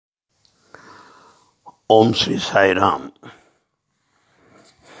ఓం శ్రీ సాయిరామ్.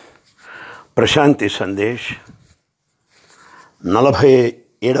 ప్రశాంతి సందేశ్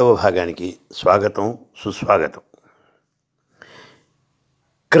 47వ భాగానికి స్వాగతం, సుస్వాగతం.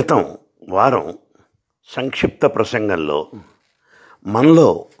 క్రితం వారం సంక్షిప్త ప్రసంగంలో మనలో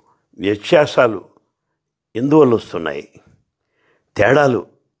వ్యత్యాసాలు ఎందువల్ల వస్తున్నాయి, తేడాలు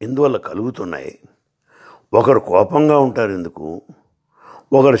ఎందువల్ల కలుగుతున్నాయి, ఒకరు కోపంగా ఉంటారు ఎందుకు,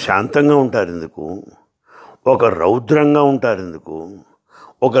 ఒకరు శాంతంగా ఉంటారు ఎందుకు, ఒకరు రౌద్రంగా ఉంటారు ఎందుకు,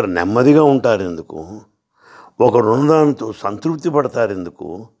 ఒకరు నెమ్మదిగా ఉంటారు ఎందుకు, ఒకరు ఉన్నదానితో సంతృప్తి పడతారు ఎందుకు,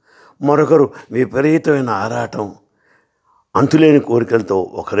 మరొకరు విపరీతమైన ఆరాటం, అంతులేని కోరికలతో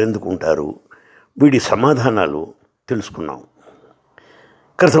ఒకరెందుకు ఉంటారు, వీటి సమాధానాలు తెలుసుకున్నాం.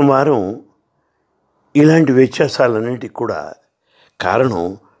 క్రితం వారం ఇలాంటి వ్యత్యాసాలన్నిటికీ కూడా కారణం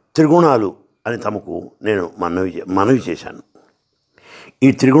త్రిగుణాలు అని తమకు నేను మనవి చేశాను. ఈ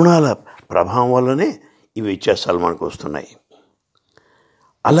త్రిగుణాల ప్రభావం వల్లనే ఈ వ్యత్యాసాలు మనకు వస్తున్నాయి.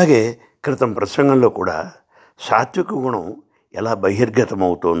 అలాగే క్రితం ప్రసంగంలో కూడా సాత్విక గుణం ఎలా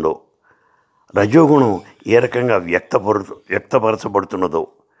బహిర్గతమవుతోందో, రజోగుణం ఏ రకంగా వ్యక్తపరచబడుతున్నదో,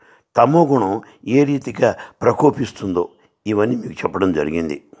 తమో గుణం ఏ రీతిగా ప్రకోపిస్తుందో ఇవన్నీ మీకు చెప్పడం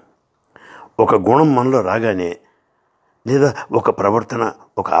జరిగింది. ఒక గుణం మనలో రాగానే, లేదా ఒక ప్రవర్తన,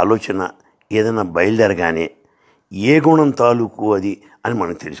 ఒక ఆలోచన ఏదైనా బయలుదేరగానే ఏ గుణం తాలూకు అది అని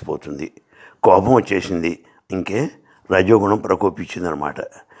మనకు తెలిసిపోతుంది. కోపం వచ్చేసింది, ఇంకే రజోగుణం ప్రకోపించిందనమాట.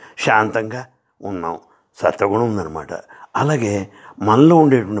 శాంతంగా ఉన్నాం, సత్వగుణం ఉందన్నమాట. అలాగే మనలో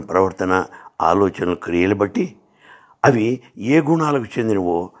ఉండేటువంటి ప్రవర్తన, ఆలోచనలు, క్రియలు బట్టి అవి ఏ గుణాలకు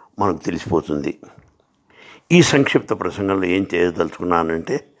చెందినవో మనకు తెలిసిపోతుంది. ఈ సంక్షిప్త ప్రసంగంలో ఏం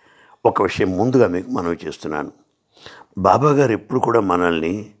చేయదలుచుకున్నానంటే, ఒక విషయం ముందుగా మీకు మనవి చేస్తున్నాను. బాబాగారు ఎప్పుడు కూడా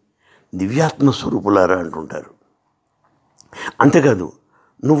మనల్ని దివ్యాత్మ స్వరూపులారా అంటుంటారు. అంతేకాదు,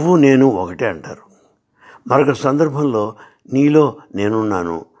 నువ్వు నేను ఒకటే అంటారు. మరొక సందర్భంలో నీలో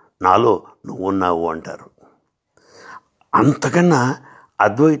నేనున్నాను, నాలో నువ్వున్నావు అంటారు. అంతకన్నా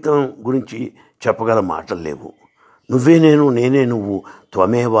అద్వైతం గురించి చెప్పగల మాటలు లేవు. నువ్వే నేను, నేనే నువ్వు,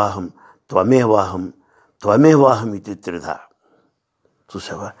 త్వమేవాహం త్వమేవాహం త్వమేవాహం ఇది త్రిధ.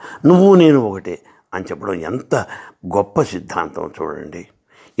 చూసావా, నువ్వు నేను ఒకటే అని చెప్పడం ఎంత గొప్ప సిద్ధాంతం చూడండి.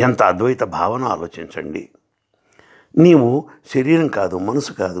 ఎంత అద్వైత భావన ఆలోచించండి. నీవు శరీరం కాదు,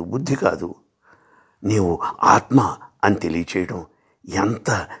 మనసు కాదు, బుద్ధి కాదు, నీవు ఆత్మ అని తెలియచేయడం ఎంత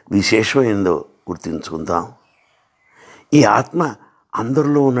విశేషమైందో గుర్తించుకుందాం. ఈ ఆత్మ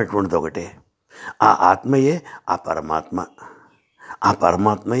అందరిలో ఉన్నటువంటిది ఒకటే. ఆ ఆత్మయే ఆ పరమాత్మ. ఆ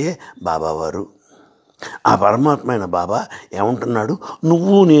పరమాత్మయే బాబావారు. ఆ పరమాత్మ అయిన బాబా ఏమంటున్నాడు?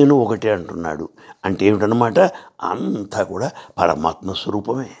 నువ్వు నేను ఒకటే అంటున్నాడు. అంటే ఏమిటన్నమాట? అంతా కూడా పరమాత్మ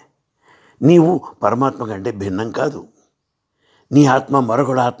స్వరూపమే. నీవు పరమాత్మ కంటే భిన్నం కాదు. నీ ఆత్మ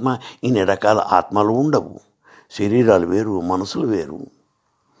మరొకటి ఆత్మ, ఇన్ని రకాల ఆత్మలు ఉండవు. శరీరాలు వేరు, మనసులు వేరు,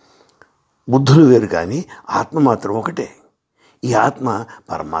 బుద్ధులు వేరు, కానీ ఆత్మ మాత్రం ఒకటే. ఈ ఆత్మ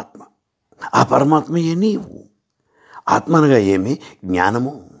పరమాత్మ. ఆ పరమాత్మయే నీవు. ఆత్మ అనగా ఏమి?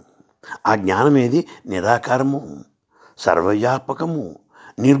 జ్ఞానము. ఆ జ్ఞానం ఏది? నిరాకారము, సర్వవ్యాపకము,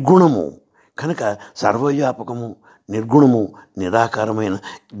 నిర్గుణము. కనుక సర్వవ్యాపకము, నిర్గుణము, నిరాకారమైన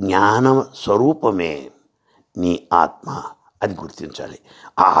జ్ఞాన స్వరూపమే నీ ఆత్మ. అది గుర్తించాలి.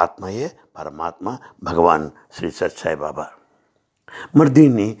 ఆ ఆత్మయే పరమాత్మ, భగవాన్ శ్రీ సత్సాయిబాబా. మరి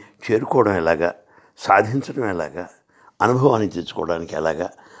దీన్ని చేరుకోవడం ఎలాగా, సాధించడం ఎలాగా, అనుభవాన్ని తెచ్చుకోవడానికి ఎలాగా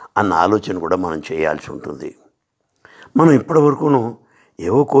అన్న ఆలోచన కూడా మనం చేయాల్సి ఉంటుంది. మనం ఇప్పటివరకును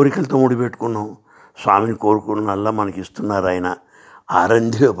ఏవో కోరికలతో ముడిపెట్టుకున్నాం. స్వామిని కోరుకున్నల్లా మనకి ఇస్తున్నారు ఆయన. ఆ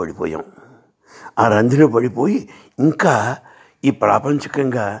రంధిలో పడిపోయాం. ఆ రంధిలో పడిపోయి ఇంకా ఈ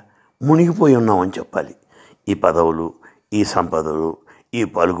ప్రాపంచికంగా మునిగిపోయి ఉన్నామని చెప్పాలి. ఈ పదవులు, ఈ సంపదలు, ఈ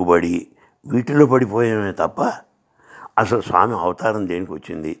పలుకుబడి, వీటిలో పడిపోయామే తప్ప అసలు స్వామి అవతారం దేనికి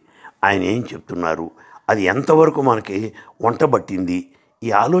వచ్చింది, ఆయన ఏం చెప్తున్నారు, అది ఎంతవరకు మనకి వంటబట్టింది, ఈ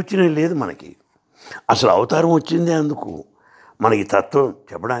ఆలోచన లేదు మనకి. అసలు అవతారం వచ్చిందే అందుకు, మనకి తత్వం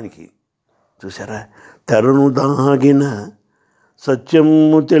చెప్పడానికి. చూసారా, తెరను దాగిన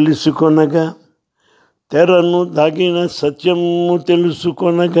సత్యము తెలుసుకొనగా, తెరను దాగిన సత్యము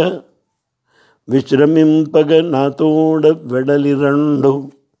తెలుసుకొనగా, విశ్రమింపగ నాతోడ వెడలి రండు.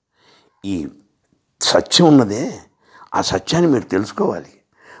 ఈ సత్యం ఉన్నదే, ఆ సత్యాన్ని మీరు తెలుసుకోవాలి.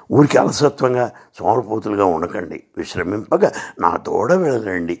 ఊరికి అలసత్వంగా సోమరపోతులుగా ఉండకండి. విశ్రమింపగా నాతోడ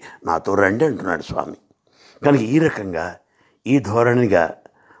వెళ్ళరండి, నాతో రండి అంటున్నాడు స్వామి. కనుక ఈ రకంగా, ఈ ధోరణిగా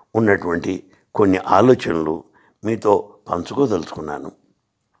ఉన్నటువంటి కొన్ని ఆలోచనలు మీతో పంచుకోదలుచుకున్నాను.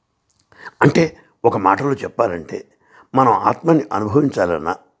 అంటే ఒక మాటలో చెప్పాలంటే, మనం ఆత్మని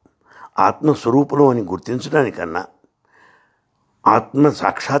అనుభవించాలన్నా, ఆత్మస్వరూపం అని గుర్తించడానికన్నా, ఆత్మ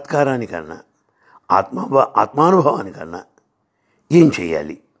సాక్షాత్కారానికన్నా, ఆత్మానుభవానికన్నా ఏం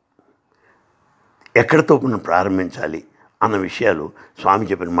చేయాలి, ఎక్కడితో మనం ప్రారంభించాలి అన్న విషయాలు స్వామి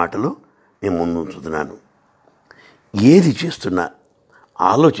చెప్పిన మాటలు నేను ముందు ఉంచుతున్నాను. ఏది చేస్తున్నా,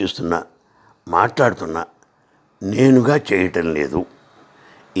 ఆలోచిస్తున్నా, మాట్లాడుతున్నా నేనుగా చేయటం లేదు.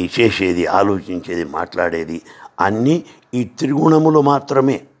 ఈ చేసేది, ఆలోచించేది, మాట్లాడేది అన్నీ ఈ త్రిగుణములు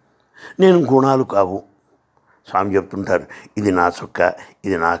మాత్రమే. నేను గుణాలు కావు. స్వామి చెప్తుంటారు, ఇది నా చొక్క,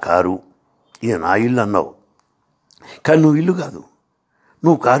 ఇది నా కారు, ఇది నా ఇల్లు అన్నావు. కానీ నువ్వు ఇల్లు కాదు,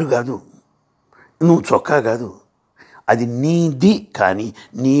 నువ్వు కారు కాదు, నువ్వు చొక్కా కాదు. అది నీది కానీ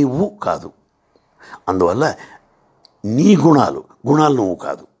నీవు కాదు. అందువల్ల నీ గుణాలు నువ్వు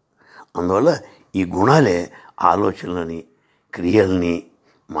కాదు. అందువల్ల ఈ గుణాలే ఆలోచనలని, క్రియల్ని,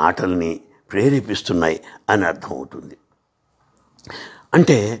 మాటల్ని ప్రేరేపిస్తున్నాయి అని అర్థమవుతుంది.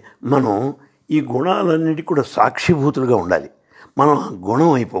 అంటే మనం ఈ గుణాలన్నిటికీ కూడా సాక్షిభూతులుగా ఉండాలి. మనం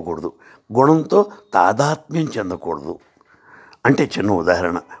గుణం అయిపోకూడదు, గుణంతో తాదాత్మ్యం చెందకూడదు. అంటే చిన్న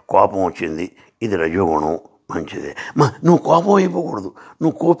ఉదాహరణ, కోపం వచ్చింది, ఇది రజోగుణం, మంచిదే. నువ్వు కోపం అయిపోకూడదు,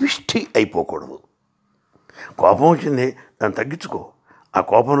 నువ్వు కోపిష్ఠి అయిపోకూడదు. కోపం వచ్చింది, దాన్ని తగ్గించుకో. ఆ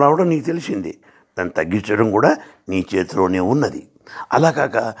కోపం రావడం నీకు తెలిసింది, దాన్ని తగ్గించడం కూడా నీ చేతిలోనే ఉన్నది. అలా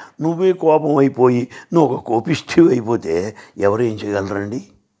కాక నువ్వే కోపం అయిపోయి నువ్వు ఒక కోపిష్ఠి అయిపోతే ఎవరు ఏం చేయగలరండి?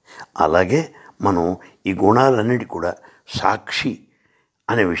 అలాగే మనం ఈ గుణాలన్నిటి కూడా సాక్షి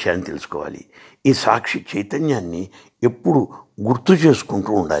అనే విషయాన్ని తెలుసుకోవాలి. ఈ సాక్షి చైతన్యాన్ని ఎప్పుడు గుర్తు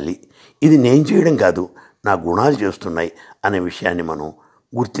చేసుకుంటూ ఉండాలి. ఇది నేను చేయడం కాదు, నా గుణాలు చేస్తున్నాయి అనే విషయాన్ని మనం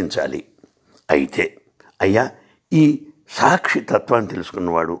గుర్తించాలి. అయితే అయ్యా, ఈ సాక్షి తత్వాన్ని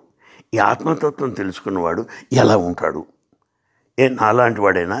తెలుసుకున్నవాడు, ఈ ఆత్మతత్వం తెలుసుకున్నవాడు ఎలా ఉంటాడు? నాలాంటి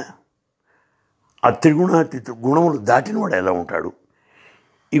వాడైనా? ఆ త్రిగుణాతీత గుణములు దాటినవాడు ఎలా ఉంటాడు?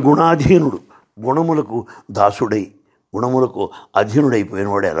 ఈ గుణాధీనుడు, గుణములకు దాసుడై గుణములకు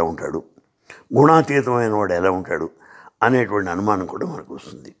అధీనుడైపోయినవాడు ఎలా ఉంటాడు? గుణాతీతమైన వాడు ఎలా ఉంటాడు అనేటువంటి అనుమానం కూడా మనకు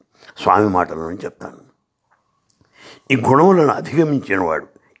వస్తుంది. స్వామి మాటలను చెప్తాను. ఈ గుణములను అధిగమించిన వాడు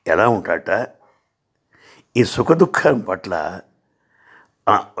ఎలా ఉంటాట? ఈ సుఖదుఖం పట్ల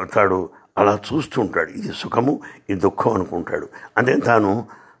తాడు అలా చూస్తూ ఉంటాడు. ఇది సుఖము, ఇది దుఃఖం అనుకుంటాడు. అంటే తాను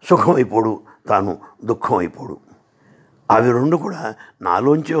సుఖం అయిపోడు, తాను దుఃఖం అయిపోడు. అవి రెండు కూడా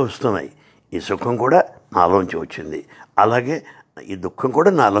నాలోంచే వస్తున్నాయి. ఈ సుఖం కూడా నాలోంచి వచ్చింది, అలాగే ఈ దుఃఖం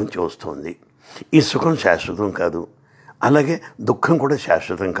కూడా నాలోంచి వస్తుంది. ఈ సుఖం శాశ్వతం కాదు, అలాగే దుఃఖం కూడా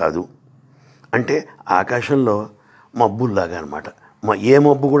శాశ్వతం కాదు. అంటే ఆకాశంలో మబ్బుల్లాగా అనమాట. ఏ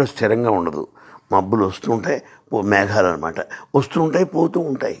మబ్బు కూడా స్థిరంగా ఉండదు. మబ్బులు వస్తుంటాయి, మేఘాలు అనమాట, వస్తూ ఉంటాయి, పోతూ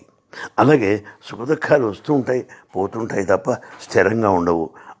ఉంటాయి. అలాగే సుఖదుఖాలు వస్తూ ఉంటాయి, పోతుంటాయి తప్ప స్థిరంగా ఉండవు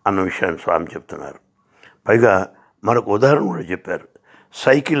అన్న విషయాన్ని స్వామి చెప్తున్నారు. పైగా మరొక ఉదాహరణ కూడా చెప్పారు.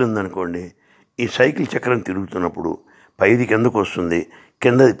 సైకిల్ ఉందనుకోండి, ఈ సైకిల్ చక్రం తిరుగుతున్నప్పుడు పైది కిందకు వస్తుంది,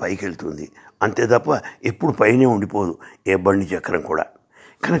 కిందది పైకి వెళ్తుంది, అంతే తప్ప ఎప్పుడు పైనే ఉండిపోదు ఏ బండి చక్రం కూడా.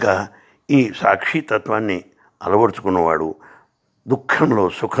 కనుక ఈ సాక్షి తత్వాన్ని అలవరుచుకున్నవాడు దుఃఖంలో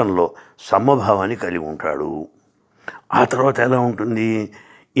సుఖంలో సమభావాన్ని కలిగి ఉంటాడు. ఆ తర్వాత ఎలా ఉంటుంది?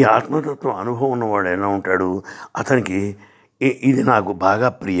 ఈ ఆత్మతత్వం అనుభవం ఉన్నవాడు ఎలా ఉంటాడు? అతనికి ఇది నాకు బాగా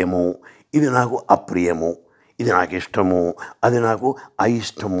ప్రియము, ఇది నాకు అప్రియము, ఇది నాకు ఇష్టము, అది నాకు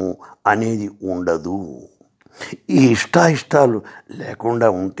అయిష్టము అనేది ఉండదు. ఈ ఇష్టాయిష్టాలు లేకుండా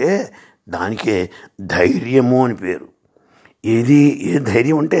ఉంటే దానికే ధైర్యము అని పేరు. ఏ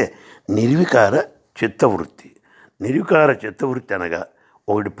ధైర్యం అంటే నిర్వికార చిత్తవృత్తి. నిర్వికార చిత్తవృత్తి అనగా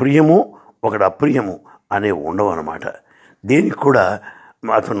ఒకటి ప్రియము, ఒకటి అప్రియము అనే ఉండవు అన్నమాట. దేనికి కూడా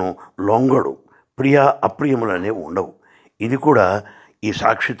అతను లొంగడు, ప్రియ అప్రియములు అనేవి ఉండవు. ఇది కూడా ఈ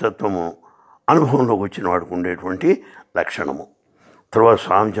సాక్షితత్వము అనుభవంలోకి వచ్చిన వాడికి ఉండేటువంటి లక్షణము. తర్వాత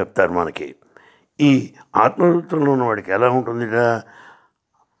స్వామి చెప్తారు మనకి, ఈ ఆత్మతత్వంలో ఉన్న వాడికి ఎలా ఉంటుందిట?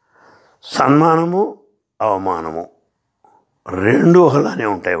 సన్మానము అవమానము రెండు అలానే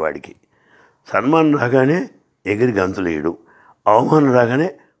ఉంటాయి వాడికి. సన్మానం రాగానే ఎగిరి గంతులేయడు, అవమానం రాగానే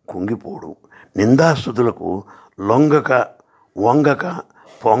కుంగిపోడు. నిందాస్తుతులకు లొంగక, వంగక,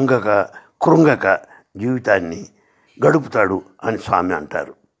 పొంగక, కృంగక జీవితాన్ని గడుపుతాడు అని స్వామి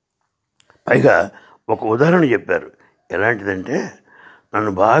అంటారు. పైగా ఒక ఉదాహరణ చెప్పారు. ఎలాంటిదంటే,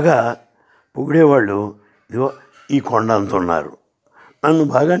 నన్ను బాగా పొగిడేవాళ్ళు ఇదిగో ఈ కొండ అంత ఉన్నారు, నన్ను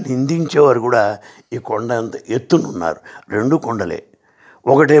బాగా నిందించేవారు కూడా ఈ కొండ అంత ఎత్తునున్నారు. రెండు కొండలే.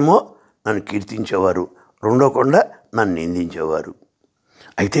 ఒకటేమో నన్ను కీర్తించేవారు, రెండో కొండ నన్ను నిందించేవారు.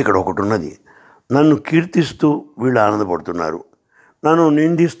 అయితే ఇక్కడ ఒకటి ఉన్నది, నన్ను కీర్తిస్తూ వీళ్ళు ఆనందపడుతున్నారు, నన్ను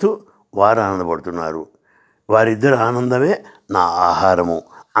నిందిస్తూ వారు ఆనందపడుతున్నారు. వారిద్దరి ఆనందమే నా ఆహారము,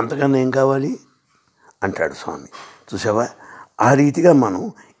 అంతకన్నా ఏం కావాలి అంటాడు స్వామి. చూసావా? ఆ రీతిగా మనం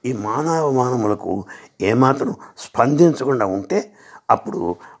ఈ మానవమానములకు ఏమాత్రం స్పందించకుండా ఉంటే అప్పుడు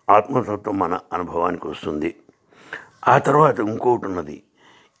ఆత్మతత్వం మన అనుభవానికి వస్తుంది. ఆ తర్వాత ఇంకోటి ఉన్నది.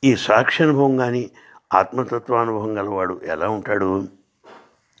 ఈ సాక్షి అనుభవం కానీ ఆత్మతత్వానుభవం గలవాడు ఎలా ఉంటాడు?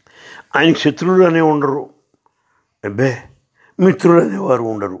 ఆయనకి శత్రువులు అనే ఉండరు, అబ్బే మిత్రులు అనేవారు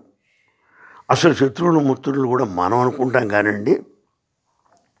ఉండరు. అసలు శత్రువులు మిత్రులు కూడా మనం అనుకుంటాం కానండి,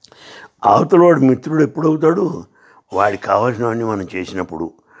 అవతల వాడు మిత్రుడు ఎప్పుడవుతాడు? వాడికి కావాల్సినవన్నీ మనం చేసినప్పుడు,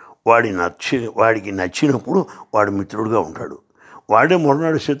 వాడికి నచ్చినప్పుడు వాడు మిత్రుడుగా ఉంటాడు. వాడే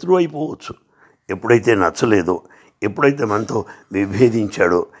మొన్ననాడు శత్రువు అయిపోవచ్చు. ఎప్పుడైతే నచ్చలేదో, ఎప్పుడైతే మనతో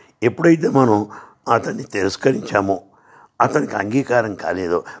విభేదించాడో, ఎప్పుడైతే మనం అతన్ని తిరస్కరించామో, అతనికి అంగీకారం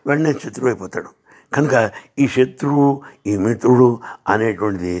కాలేదో వెంటనే శత్రువు అయిపోతాడు. కనుక ఈ శత్రువు, ఈ మిత్రుడు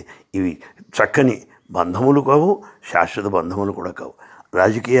అనేటువంటిది ఇవి చక్కని బంధములు కావు, శాశ్వత బంధములు కూడా కావు.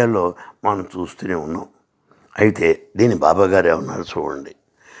 రాజకీయాల్లో మనం చూస్తూనే ఉన్నాం. అయితే దీని బాబాగారు ఏమన్నారు చూడండి.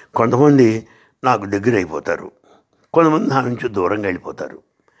 కొంతమంది నాకు దగ్గర అయిపోతారు, కొంతమంది నా నుంచి దూరంగా వెళ్ళిపోతారు.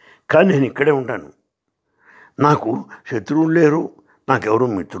 కానీ నేను ఇక్కడే ఉంటాను. నాకు శత్రువులు లేరు, నాకెవరూ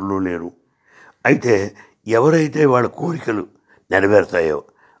మిత్రులు లేరు. అయితే ఎవరైతే వాళ్ళ కోరికలు నెరవేరుతాయో,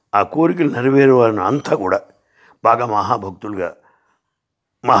 ఆ కోరికలు నెరవేరే వారిని అంతా కూడా బాగా మహాభక్తులుగా,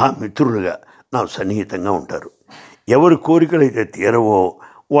 మహామిత్రులుగా నాకు సన్నిహితంగా ఉంటారు. ఎవరి కోరికలు అయితే తీరవో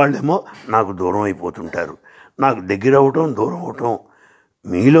వాళ్ళేమో నాకు దూరం అయిపోతుంటారు. నాకు దగ్గర అవటం, దూరం అవటం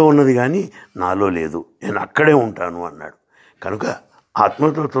మీలో ఉన్నది కానీ నాలో లేదు, నేను అక్కడే ఉంటాను అన్నాడు. కనుక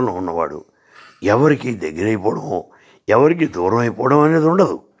ఆత్మతత్వంలో ఉన్నవాడు ఎవరికి దగ్గరైపోవడమో, ఎవరికి దూరం అయిపోవడం అనేది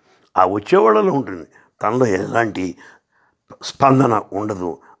ఉండదు. ఆ వచ్చేవాళ్ళలో ఉంటుంది, తనలో ఎలాంటి స్పందన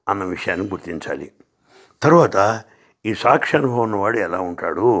ఉండదు అన్న విషయాన్ని గుర్తించాలి. తర్వాత ఈ సాక్షి అనుభవం ఉన్నవాడు ఎలా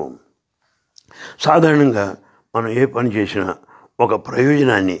ఉంటాడు? సాధారణంగా మనం ఏ పని చేసినా ఒక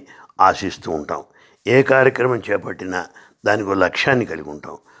ప్రయోజనాన్ని ఆశిస్తూ ఉంటాం. ఏ కార్యక్రమం చేపట్టినా దానికి ఒక లక్ష్యాన్ని కలిగి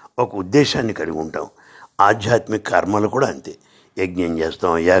ఉంటాం, ఒక ఉద్దేశాన్ని కలిగి ఉంటాం. ఆధ్యాత్మిక కర్మలు కూడా అంతే. యజ్ఞం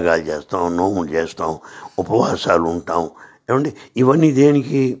చేస్తాం, యాగాలు చేస్తాం, నోములు చేస్తాం, ఉపవాసాలు ఉంటాం. ఏమండి, ఇవన్నీ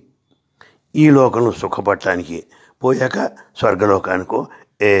దేనికి? ఈ లోకంలో సుఖపడటానికి, పోయాక స్వర్గలోకానికో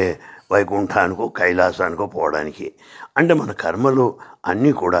వైకుంఠానికో కైలాసానికో పోవడానికి. అంటే మన కర్మలు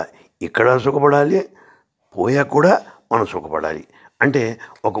అన్నీ కూడా ఇక్కడ సుఖపడాలి, పోయాక కూడా మనం సుఖపడాలి. అంటే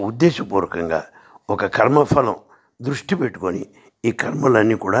ఒక ఉద్దేశపూర్వకంగా ఒక కర్మఫలం దృష్టి పెట్టుకొని ఈ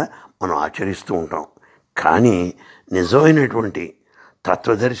కర్మలన్నీ కూడా మనం ఆచరిస్తూ ఉంటాం. కానీ నిజమైనటువంటి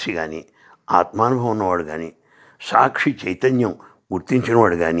తత్వదర్శి కానీ, ఆత్మానుభవం ఉన్నవాడు కానీ, సాక్షి చైతన్యం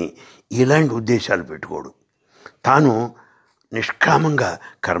గుర్తించినవాడు కానీ ఇలాంటి ఉద్దేశాలు పెట్టుకోడు. తాను నిష్కామంగా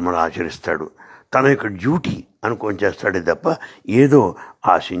కర్మలు ఆచరిస్తాడు. తన యొక్క డ్యూటీ అనుకొని చేస్తాడే తప్ప ఏదో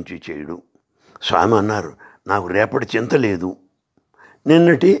ఆశించి చేయడు. స్వామి అన్నారు, నాకు రేపటి చింత లేదు,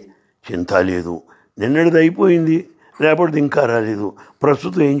 నిన్నటి చింత లేదు. నిన్నటిది అయిపోయింది, రేపటిది ఇంకా రాలేదు.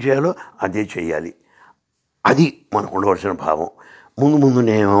 ప్రస్తుతం ఏం చేయాలో అదే చేయాలి. అది మనకు ఉండవలసిన భావం. ముందు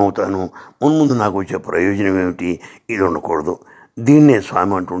నేనేమవుతాను, ముందు నాకు వచ్చే ప్రయోజనం ఏమిటి, ఇది ఉండకూడదు. దీన్నే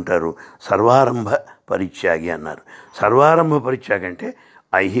స్వామి అంటుంటారు సర్వారంభ పరిత్యాగి అన్నారు. సర్వారంభ పరిత్యాగి అంటే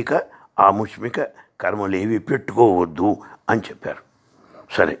ఐహిక ఆముష్మిక కర్మలు ఏవి పెట్టుకోవద్దు అని చెప్పారు.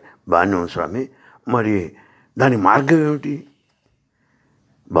 సరే, బాగానే ఉంది స్వామి, మరి దాని మార్గం ఏమిటి?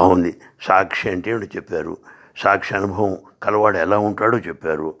 బాగుంది. సాక్షి అంటే ఏమిటి చెప్పారు, సాక్షి అనుభవం కలవాడు ఎలా ఉంటాడో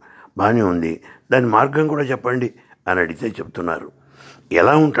చెప్పారు, బాగానే ఉంది. దాని మార్గం కూడా చెప్పండి అని అడిగితే చెప్తున్నారు.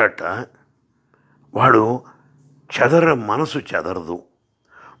 ఎలా ఉంటాడట? వాడు మనసు చెదరదు,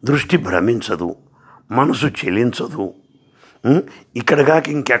 దృష్టి భ్రమించదు, మనసు చెలించదు, ఇక్కడ కాక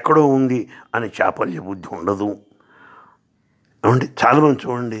ఇంకెక్కడో ఉంది అని చాపల్య బుద్ధి ఉండదు. ఏమండి, చాలామంది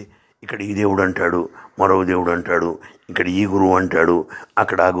చూడండి, ఇక్కడ ఈ దేవుడు అంటాడు, మరో దేవుడు అంటాడు, ఇక్కడ ఈ గురువు అంటాడు,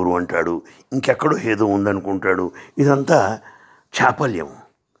 అక్కడ ఆ గురువు అంటాడు, ఇంకెక్కడో ఏదో ఉందనుకుంటాడు. ఇదంతా చాపల్యం,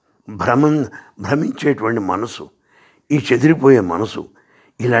 భ్రమించేటువంటి మనసు, ఈ చెదిరిపోయే మనసు.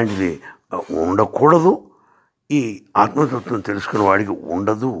 ఇలాంటిది ఉండకూడదు. ఈ ఆత్మతత్వం తెలుసుకున్న వాడికి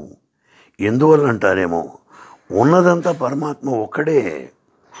ఉండదు. ఎందువల్ల అంటారేమో, ఉన్నదంతా పరమాత్మ ఒక్కడే,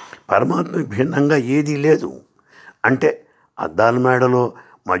 పరమాత్మ భిన్నంగా ఏదీ లేదు. అంటే అద్దాల మేడలో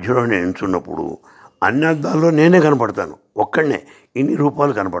మధ్యలో నేను ఎంచున్నప్పుడు అన్ని అద్దాల్లో నేనే కనపడతాను, ఒక్కడనే. ఇన్ని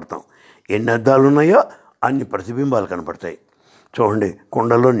రూపాలు కనపడతాం. ఎన్ని అద్దాలు ఉన్నాయో అన్ని ప్రతిబింబాలు కనపడతాయి. చూడండి,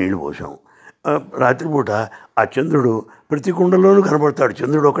 కుండల్లో నీళ్లు పోసాం, రాత్రిపూట ఆ చంద్రుడు ప్రతి కుండలోనూ కనపడతాడు.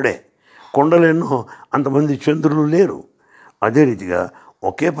 చంద్రుడు ఒకడే, కొండలెన్నో, అంతమంది చంద్రులు లేరు. అదే రీతిగా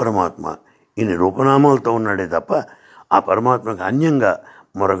ఒకే పరమాత్మ ఇన్ని రూపనామాలతో ఉన్నాడే తప్ప ఆ పరమాత్మకు అన్యంగా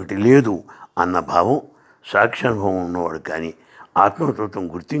మరొకటి లేదు అన్న భావం సాక్షానుభవం ఉన్నవాడు కానీ, ఆత్మతత్వం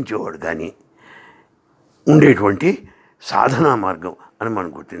గుర్తించేవాడు కానీ ఉండేటువంటి సాధనా మార్గం అని మనం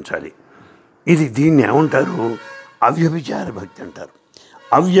గుర్తించాలి. దీన్ని ఏమంటారు? అవ్యభిచార భక్తి అంటారు.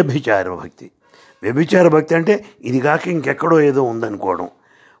 అవ్యభిచార భక్తి. వ్యభిచార భక్తి అంటే ఇది కాక ఇంకెక్కడో ఏదో ఉందనుకోవడం,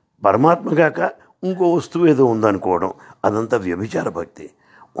 పరమాత్మ కాక ఇంకో వస్తువు ఏదో ఉందనుకోవడం, అదంతా వ్యభిచార భక్తి.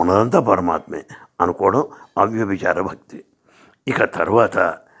 ఉన్నదంతా పరమాత్మే అనుకోవడం అవ్యభిచార భక్తి. ఇక తర్వాత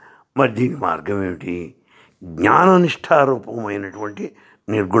మరి దీని మార్గం ఏమిటి? జ్ఞాననిష్టారూపమైనటువంటి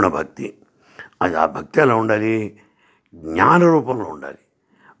నిర్గుణ భక్తి. అది ఆ భక్తి ఎలా ఉండాలి? జ్ఞాన రూపంలో ఉండాలి.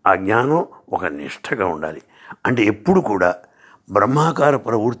 ఆ జ్ఞానం ఒక నిష్ఠగా ఉండాలి. అంటే ఎప్పుడు కూడా బ్రహ్మాకార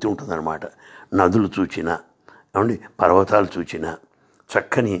ప్రవృత్తి ఉంటుందన్నమాట. నదులు చూచినా, ఏమండి, పర్వతాలు చూచినా,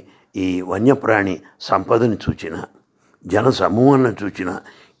 చక్కని ఈ వన్యప్రాణి సంపదని చూచినా, జన సమూహాన్ని చూచినా,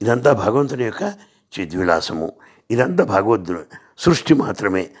 ఇదంతా భగవంతుని యొక్క చిద్విలాసము, ఇదంతా భగవద్దు సృష్టి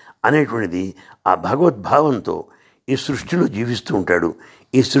మాత్రమే అనేటువంటిది ఆ భగవద్భావంతో ఈ సృష్టిలో జీవిస్తూ ఉంటాడు,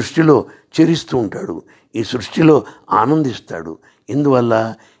 ఈ సృష్టిలో చరిస్తూ ఉంటాడు, ఈ సృష్టిలో ఆనందిస్తాడు. ఇందువల్ల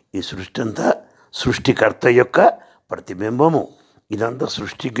ఈ సృష్టి అంతా సృష్టికర్త యొక్క ప్రతిబింబము, ఇదంతా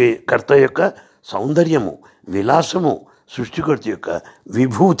సృష్టికర్త యొక్క సౌందర్యము, విలాసము, సృష్టికర్త యొక్క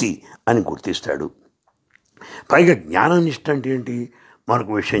విభూతి అని గుర్తిస్తాడు. పైగా జ్ఞాననిష్ట అంటే ఏంటి?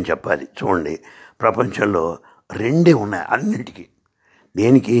 మనకు విషయం చెప్పాలి. చూడండి, ప్రపంచంలో రెండే ఉన్నాయి అన్నిటికీ.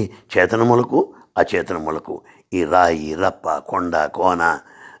 దేనికి? చేతనములకు అచేతనములకు. ఈ రాయి, రప్ప, కొండ, కోన,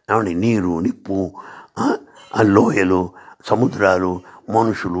 ఏమండి, నీరు, నిప్పు, లోయలు, సముద్రాలు,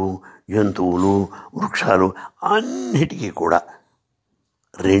 మనుషులు, జంతువులు, వృక్షాలు, అన్నిటికీ కూడా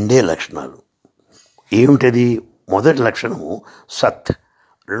రెండే లక్షణాలు. ఏమిటది? మొదటి లక్షణము సత్,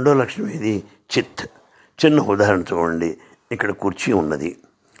 రెండో లక్షణం ఏది? చిత్. చిన్న ఉదాహరణ చూడండి. ఇక్కడ కుర్చీ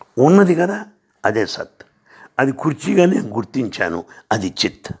ఉన్నది కదా, అదే సత్. అది కుర్చీగా నేను గుర్తించాను, అది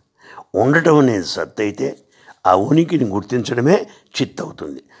చిత్. ఉండటం అనేది సత్ అయితే ఆ ఉనికిని గుర్తించడమే చిత్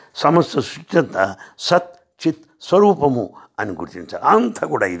అవుతుంది. సమస్త సృష్టి అంతా సత్ చిత్ స్వరూపము అని గుర్తించాలి. అంతా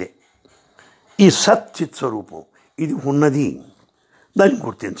కూడా ఇదే. ఈ సత్ చిత్ స్వరూపం ఇది ఉన్నది, దాన్ని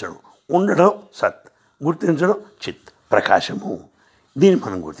గుర్తించడం. ఉండడం సత్, గుర్తించడం చిత్, ప్రకాశము. దీన్ని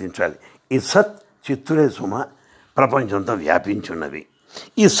మనం గుర్తించాలి. ఈ సత్ చిత్తులే సుమ ప్రపంచంతో వ్యాపించున్నవి.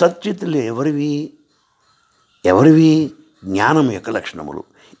 ఈ సచ్చిత్తులు ఎవరివి? జ్ఞానం యొక్క లక్షణములు.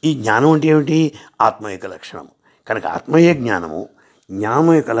 ఈ జ్ఞానం అంటే ఏమిటి? ఆత్మ యొక్క లక్షణము. కనుక ఆత్మయే జ్ఞానము,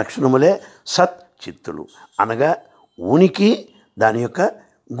 జ్ఞానం యొక్క లక్షణములే సత్ చిత్తులు. అనగా ఉనికి, దాని యొక్క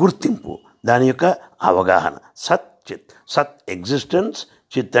గుర్తింపు, దాని యొక్క అవగాహన. సత్ చిత్, సత్ ఎగ్జిస్టెన్స్,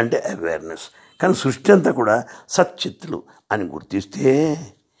 చిత్ అంటే అవేర్నెస్. కానీ సృష్టి అంతా కూడా సచ్చిత్తులు అని గుర్తిస్తే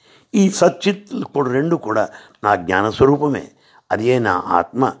ఈ సచ్చిత్తులు కూడా రెండు కూడా నా జ్ఞానస్వరూపమే, అదే నా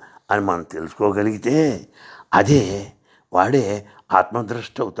ఆత్మ అని మనం తెలుసుకోగలిగితే వాడే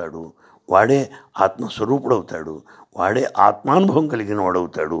ఆత్మద్రష్ట అవుతాడు, వాడే ఆత్మస్వరూపుడు అవుతాడు, వాడే ఆత్మానుభవం కలిగిన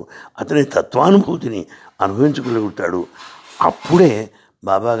వాడవుతాడు, అతని తత్వానుభూతిని అనుభవించగలుగుతాడు. అప్పుడే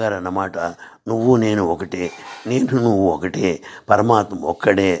బాబాగారు అన్నమాట, నువ్వు నేను ఒకటే, నేను నువ్వు ఒకటే, పరమాత్మ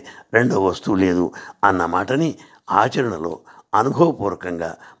ఒక్కడే, రెండో వస్తువు లేదు అన్న మాటని ఆచరణలో అనుభవపూర్వకంగా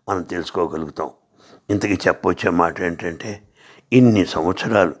మనం తెలుసుకోగలుగుతాం. ఇంతకీ చెప్పొచ్చే మాట ఏంటంటే, ఇన్ని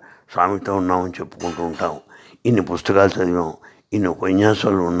సంవత్సరాలు స్వామితో ఉన్నామని చెప్పుకుంటూ ఉంటాం, ఇన్ని పుస్తకాలు చదివాం, ఇన్ని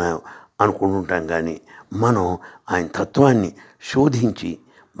ఉపన్యాసాలు ఉన్నాయో అనుకుంటుంటాం. కానీ మనం ఆయన తత్వాన్ని శోధించి,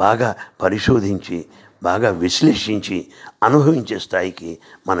 బాగా పరిశోధించి, బాగా విశ్లేషించి అనుభవించే స్థాయికి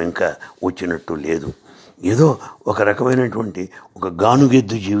మనం ఇంకా వచ్చినట్టు లేదు. ఏదో ఒక రకమైనటువంటి ఒక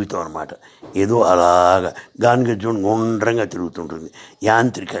గానుగెద్దు జీవితం అన్నమాట. ఏదో అలాగా గానుగెద్దు గుండ్రంగా తిరుగుతుంటుంది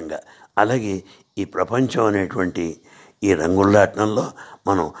యాంత్రికంగా. అలాగే ఈ ప్రపంచం అనేటువంటి ఈ రంగుల్లాటంలో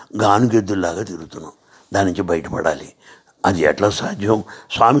మనం గానుగెద్దుల్లాగా తిరుగుతున్నాం. దాని నుంచి బయటపడాలి. అది ఎట్లా సాధ్యం?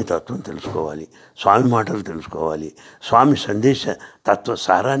 స్వామి తత్వం తెలుసుకోవాలి, స్వామి మాటలు తెలుసుకోవాలి, స్వామి సందేశ తత్వ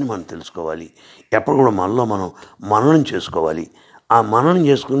సారాన్ని మనం తెలుసుకోవాలి. ఎప్పుడు కూడా మనలో మనం మననం చేసుకోవాలి. ఆ మననం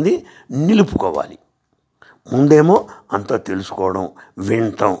చేసుకుంది నిలుపుకోవాలి. ముందేమో అంతా తెలుసుకోవడం,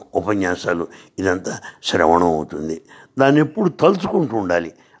 వినటం, ఉపన్యాసాలు, ఇదంతా శ్రవణం అవుతుంది. దాన్ని ఎప్పుడు తలుచుకుంటూ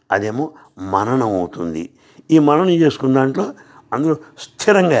ఉండాలి. అదేమో మననం అవుతుంది. ఈ మననం చేసుకున్న దాంట్లో అందులో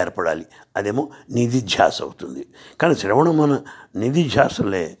స్థిరంగా ఏర్పడాలి. అదేమో నిధిధ్యాస అవుతుంది. కానీ శ్రవణం మన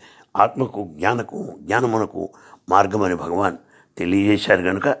నిధిధ్యాసలే ఆత్మకు జ్ఞానమునకు మార్గమని భగవాన్ తెలియజేశారు.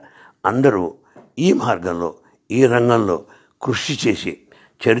 కనుక అందరూ ఈ మార్గంలో, ఈ రంగంలో కృషి చేసి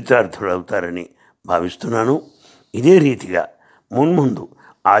చరితార్థులు అవుతారని భావిస్తున్నాను. ఇదే రీతిగా మున్ముందు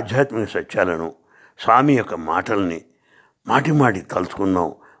ఆధ్యాత్మిక సత్యాలను, స్వామి యొక్క మాటల్ని మాటి తలుచుకుందాం,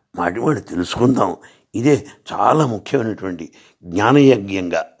 మాటి తెలుసుకుందాం. ఇదే చాలా ముఖ్యమైనటువంటి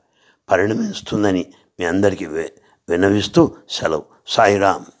జ్ఞానయజ్ఞంగా పరిణమిస్తుందని మీ అందరికీ విన్నవిస్తూ సెలవు.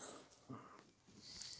 సాయిరామ్.